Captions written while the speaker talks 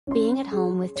Being at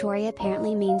home with Tori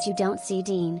apparently means you don't see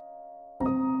Dean.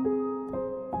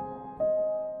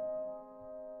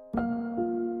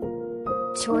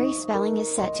 Tori Spelling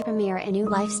is set to premiere a new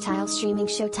lifestyle streaming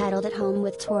show titled At Home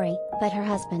with Tori, but her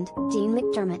husband, Dean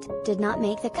McDermott, did not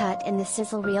make the cut in the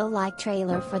sizzle reel-like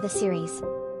trailer for the series.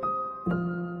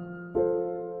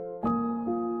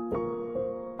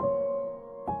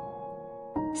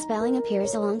 Spelling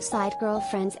appears alongside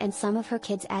girlfriends and some of her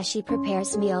kids as she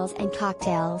prepares meals and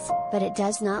cocktails, but it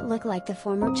does not look like the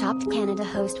former Chopped Canada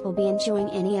host will be enjoying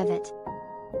any of it.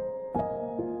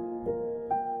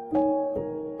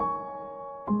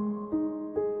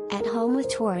 At Home with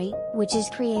Tori, which is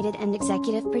created and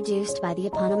executive produced by the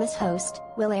eponymous host,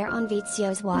 will air on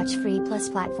Vizio's Watch Free Plus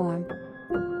platform.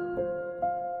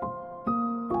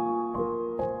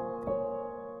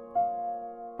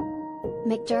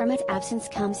 McDermott's absence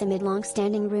comes amid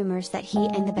long-standing rumors that he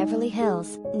and the Beverly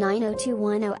Hills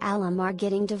 90210 alum are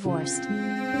getting divorced.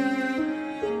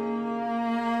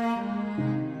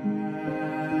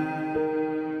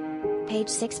 Page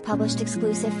 6 published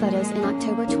exclusive photos in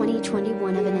October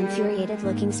 2021 of an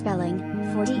infuriated-looking Spelling,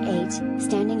 48,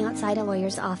 standing outside a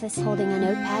lawyer's office holding a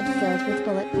notepad filled with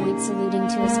bullet points alluding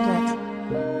to a split.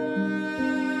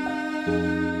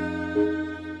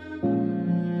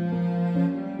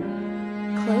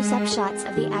 Close-up shots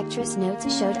of the actress notes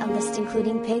showed a list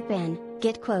including Pig Ben,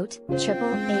 Get Quote,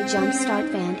 AAA Jumpstart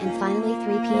Van and finally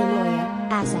 3 p.m. Lawyer,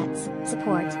 Assets,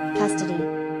 Support, Custody.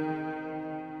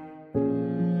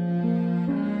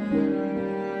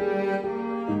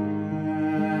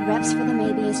 Reps for the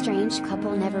maybe estranged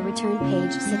couple never returned.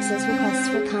 Page 6's requests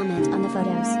for comment on the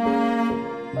photos.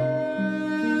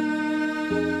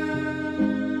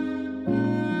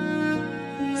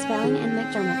 Spelling and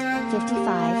McDermott,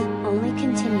 55, only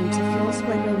continue to fuel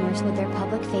split rumors with their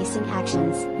public-facing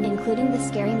actions, including the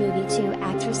Scary Movie 2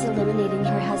 actress eliminating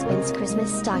her husband's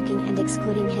Christmas stocking and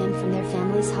excluding him from their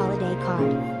family's holiday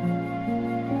card.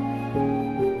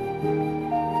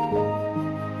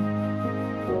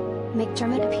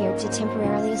 McDermott appeared to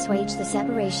temporarily assuage the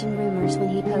separation rumors when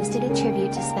he posted a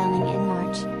tribute to Spelling in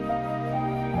March.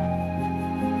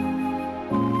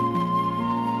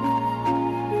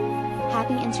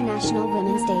 Happy International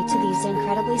Women's Day to these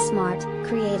incredibly smart,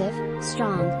 creative,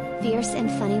 strong, fierce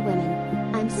and funny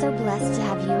women. I'm so blessed to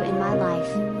have you in my life.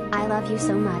 I love you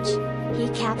so much. He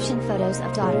captioned photos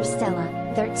of daughters Stella,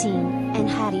 13, and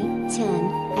Hattie, 10,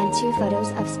 and 2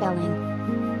 photos of Spelling.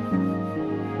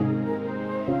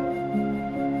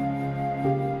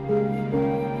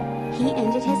 He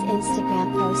ended his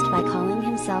Instagram post by calling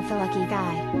himself a lucky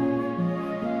guy.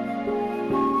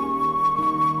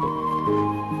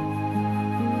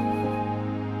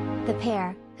 The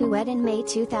pair, who wed in May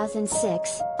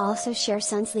 2006, also share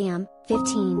sons Liam,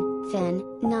 15, Finn,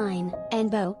 9,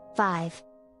 and Beau, 5.